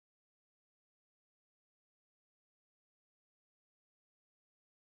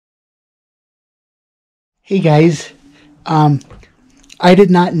Hey guys, I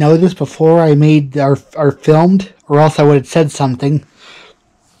did not know this before I made our filmed, or else I would have said something.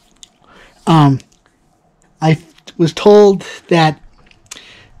 I was told that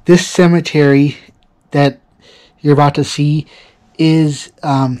this cemetery that you're about to see is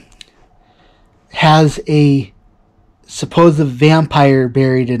has a supposed vampire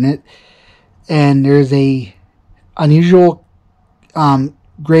buried in it, and there's a unusual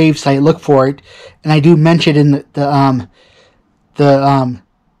grave site. Look for it, and I do mention in the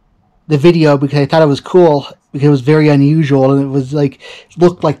video because I thought it was cool because it was very unusual, and it was like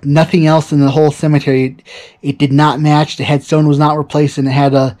looked like nothing else in the whole cemetery. It did not match. The headstone was not replaced, and it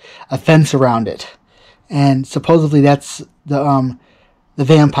had a fence around it, and supposedly that's the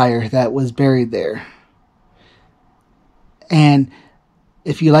vampire that was buried there. And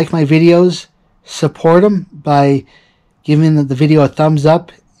if you like my videos, support them by giving the video a thumbs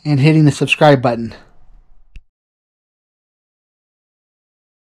up and hitting the subscribe button.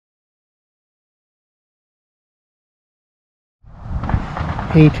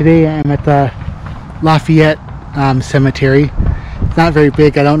 Hey, today I'm at the Lafayette cemetery. It's not very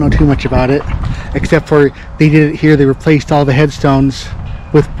big. I don't know too much about it, except for they did it here. They replaced all the headstones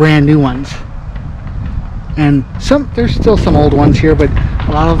with brand new ones. And there's still some old ones here, but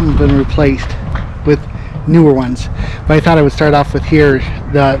a lot of them have been replaced with newer ones. But I thought I would start off with here,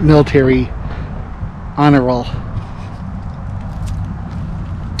 the military honor roll.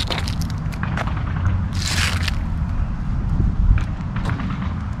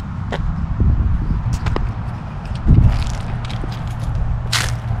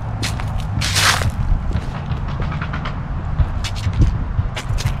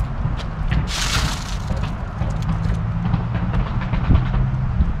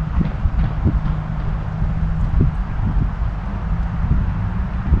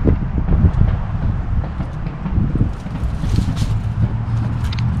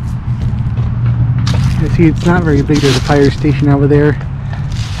 See, it's not very big. There's a fire station over there,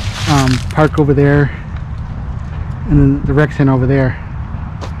 park over there, and then the rec center over there.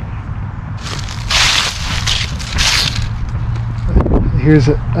 Here's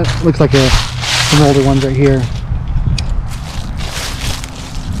looks like some older ones right here.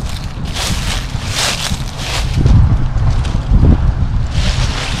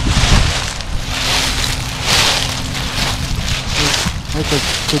 Looks like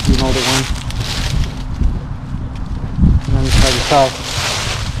it could be an older one. Try to tell.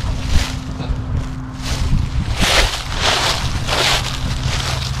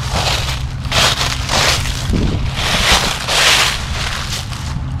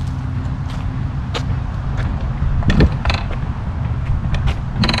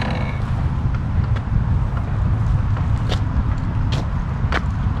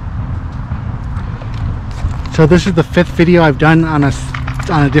 So this is the 5th video I've done on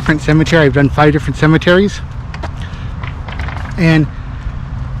a different cemetery. I've done 5 different cemeteries. And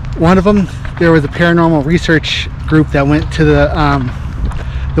one of them, there was a paranormal research group that went to the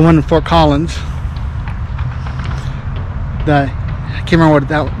one in Fort Collins. I can't remember what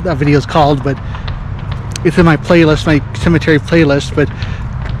that video is called, but it's in my playlist, my cemetery playlist. But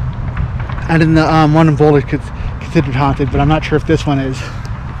and in the one in Boulder is considered haunted, but I'm not sure if this one is.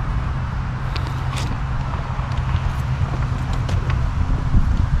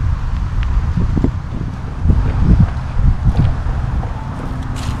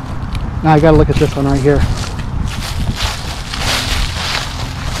 Now I gotta look at this one right here.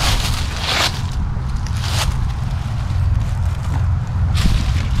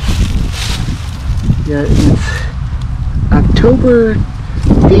 Yeah, it's October,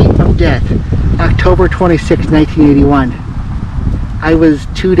 date of death, October 26, 1981. I was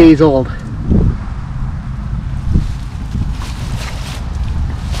 2 days old.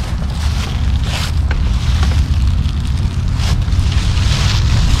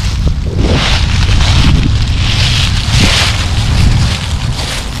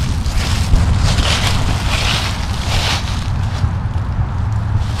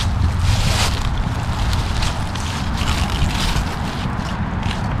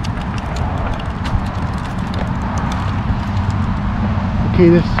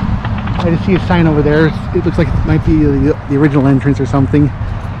 Okay, I just see a sign over there. It looks like it might be the original entrance or something.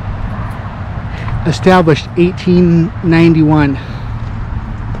 Established 1891.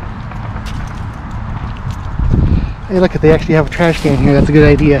 Hey, look, they actually have a trash can here. That's a good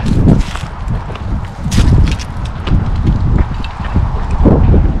idea.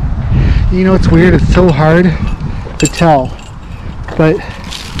 You know, it's weird. It's so hard to tell, but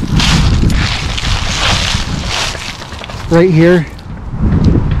right here,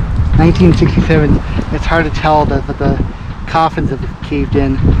 1967. It it's hard to tell that the coffins have caved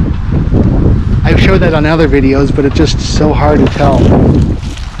in. I've showed that on other videos, but it's just so hard to tell.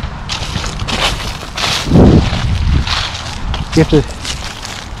 You have to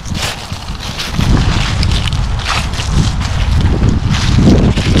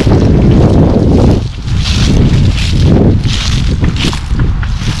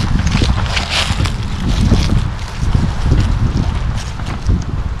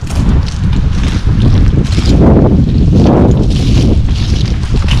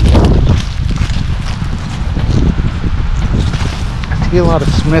see a lot of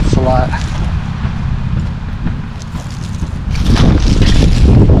Smiths a lot.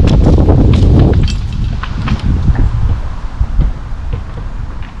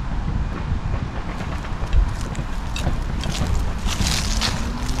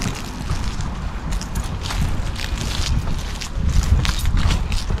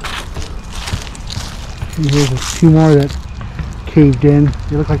 And here's two more that caved in.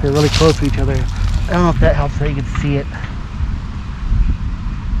 They look like they're really close to each other. I don't know if that helps that you can see it.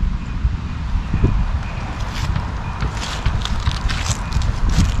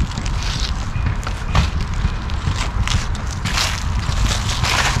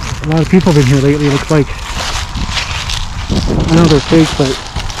 A lot of people have been here lately, it looks like. I know they're fake, but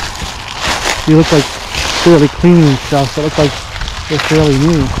they look like fairly clean and stuff, so it looks like they're fairly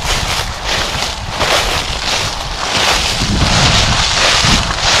new.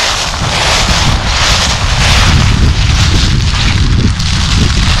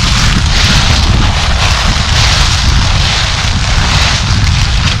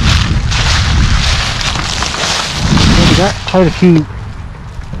 We got quite a few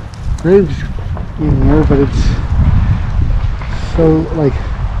graves in here, but it's so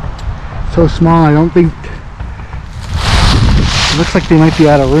small. I don't think it looks like they might be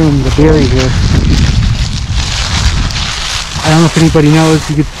out of room to bury here. I don't know if anybody knows.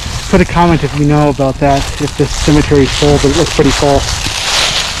 You could put a comment if you know about that, if this cemetery is full, but it looks pretty full.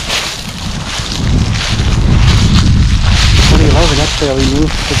 2011, that's fairly new.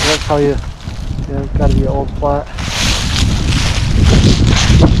 That's probably got to be an old plot.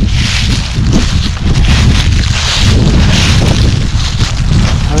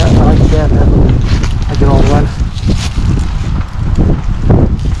 I like that. That's like an old one.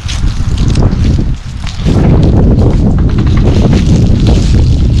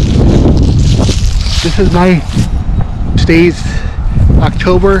 This is today's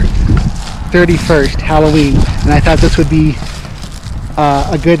October 31st, Halloween, and I thought this would be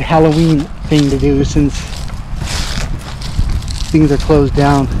a good Halloween thing to do since things are closed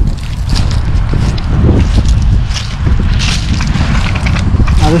down.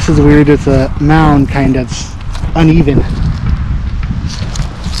 Now this is weird, it's a mound kind of, it's uneven.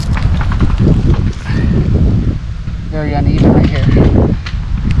 Very uneven right here.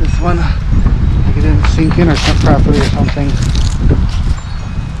 This one, like it didn't sink in or something properly or something.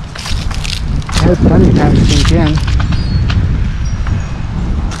 It had plenty of time to sink in.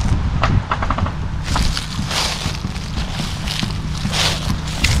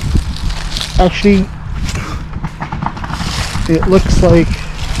 Actually, it looks like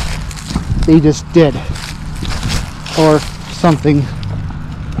they just did, or something.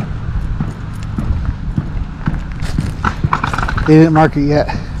 They didn't mark it yet.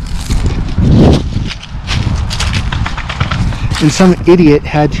 And some idiot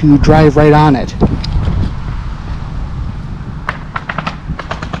had to drive right on it.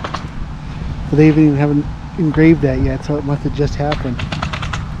 But they even haven't engraved that yet, so it must have just happened.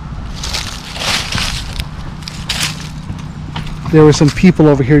 There were some people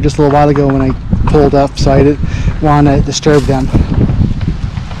over here just a little while ago when I pulled up, so I didn't want to disturb them.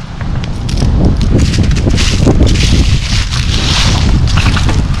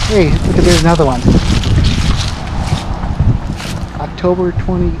 Hey, look at, there's another one. October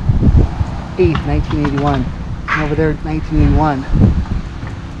 28th, 1981. And over there, 1981.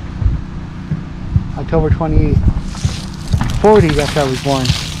 October 28th. 40, that's how I was born.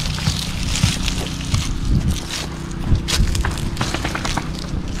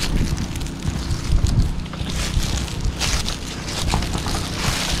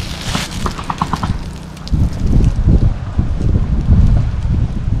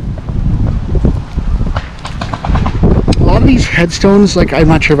 These headstones, like, I'm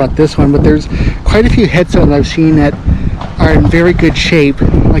not sure about this one, but there's quite a few headstones I've seen that are in very good shape,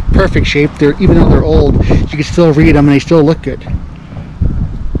 like perfect shape. They're, even though they're old, you can still read them and they still look good.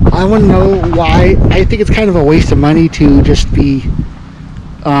 I want to know why. I think it's kind of a waste of money to just be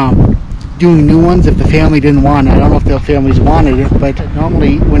doing new ones if the family didn't want it. I don't know if the families wanted it, but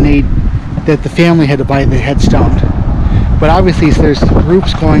normally when they that the family had to buy the headstone. But obviously there's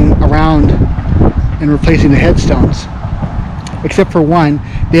groups going around and replacing the headstones. Except for one,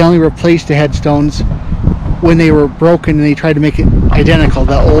 they only replaced the headstones when they were broken, and they tried to make it identical.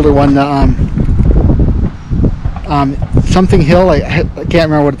 The older one, the something hill, I can't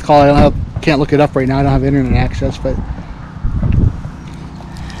remember what it's called. Can't look it up right now. I don't have internet access, but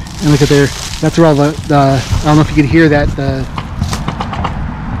and look at there. That's where all the I don't know if you can hear that.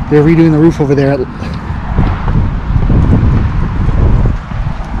 They're redoing the roof over there. I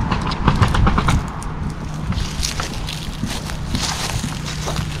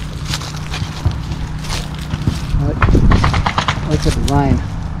like the design.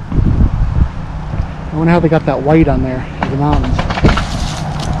 I wonder how they got that white on there of the mountains.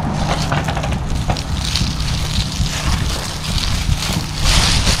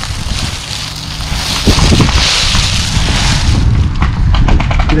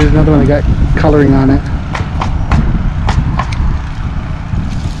 There's another one that got coloring on it.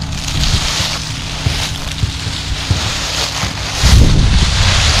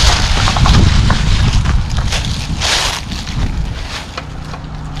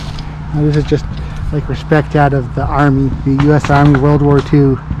 Now this is just like respect out of the Army, the U.S. Army, World War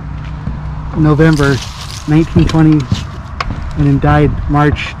II, November 1920, and then died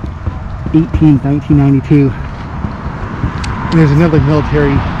March 18th, 1992. And there's another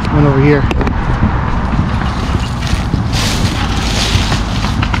military one over here.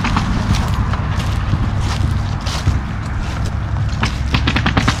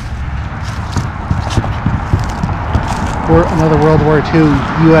 Or another World War II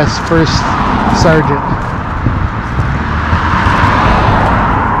U.S. First Sergeant.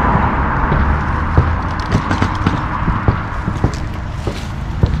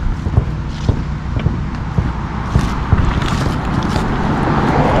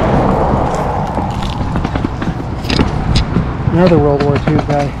 Another World War II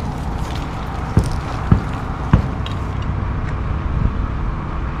guy.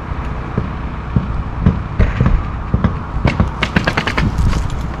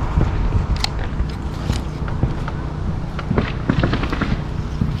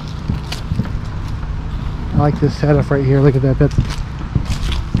 I like this setup right here. Look at that. That's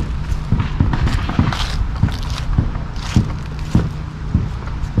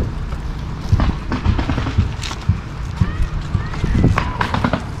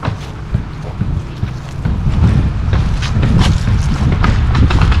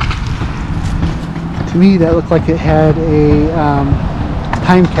to me, that looked like it had a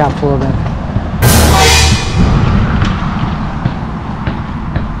time capsule of it.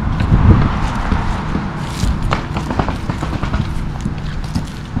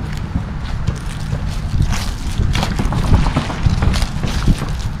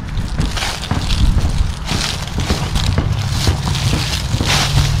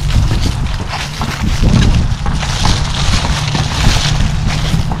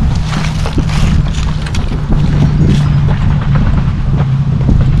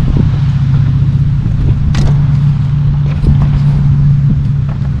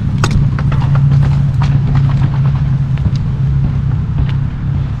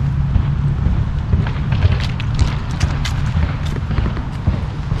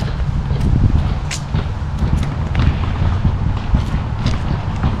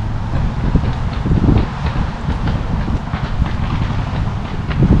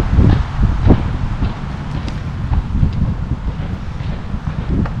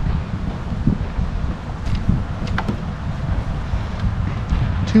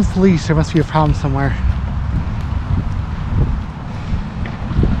 Two police, there must be a problem somewhere.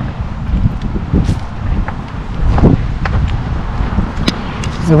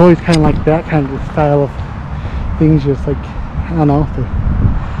 I've always kind of liked that kind of style of things, just like, I don't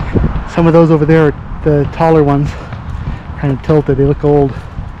know, some of those over there are the taller ones, kind of tilted, they look old.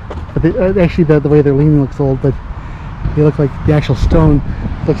 But they, actually the way they're leaning looks old, but they look like the actual stone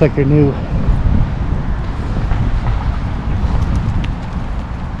looks like they're new.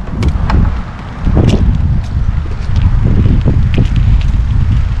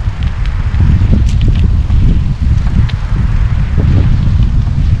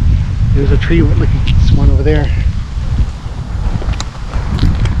 There's a tree, look at this one over there.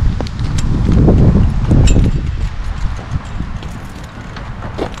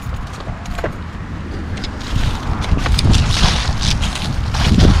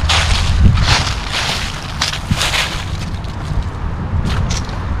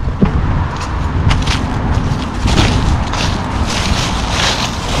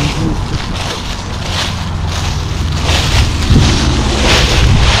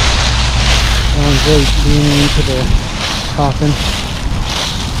 is really leaning into the coffin.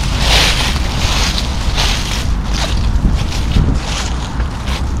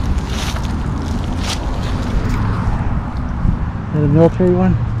 Is that a military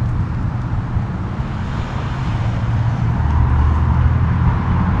one?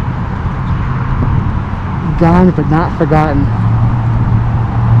 Gone but not forgotten.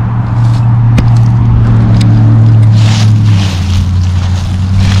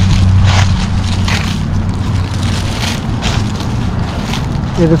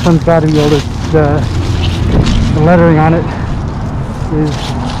 Yeah, this one's got to be old. The lettering on it is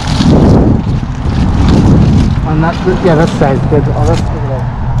on that. Yeah, that side's good. Oh, that's look at that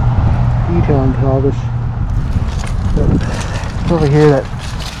detail into all this. It's over here that.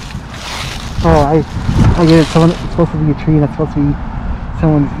 Oh, I get it. Someone, it's supposed to be a tree, and it's supposed to be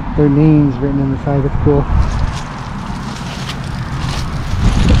someone's their names written in the side. That's cool.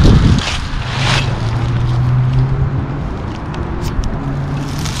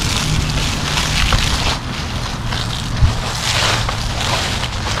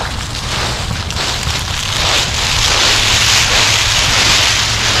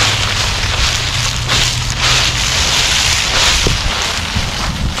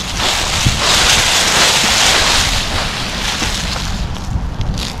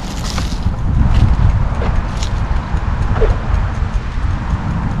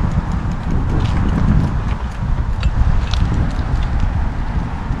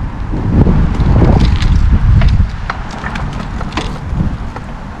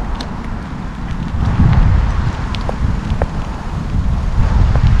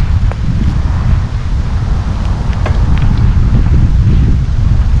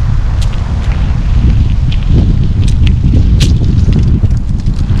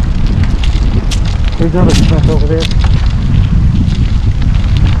 There's another cement over there.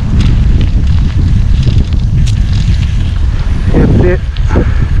 That's it.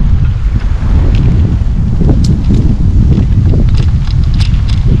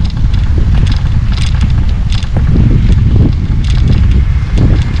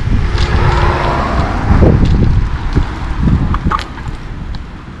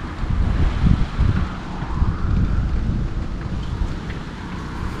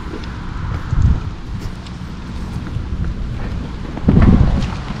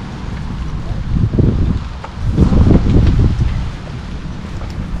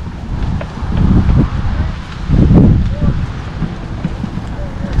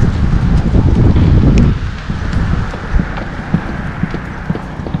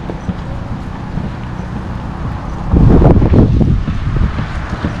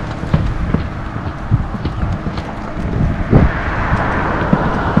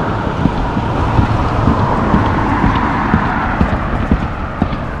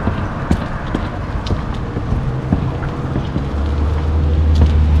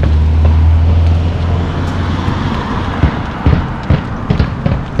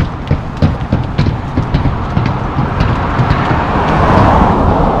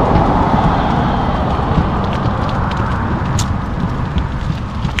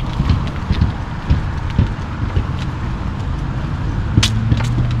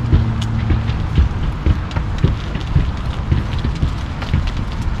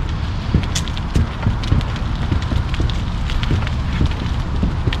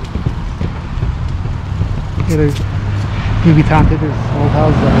 Yeah, there's maybe taunted, there's old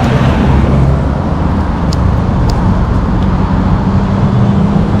houses out there.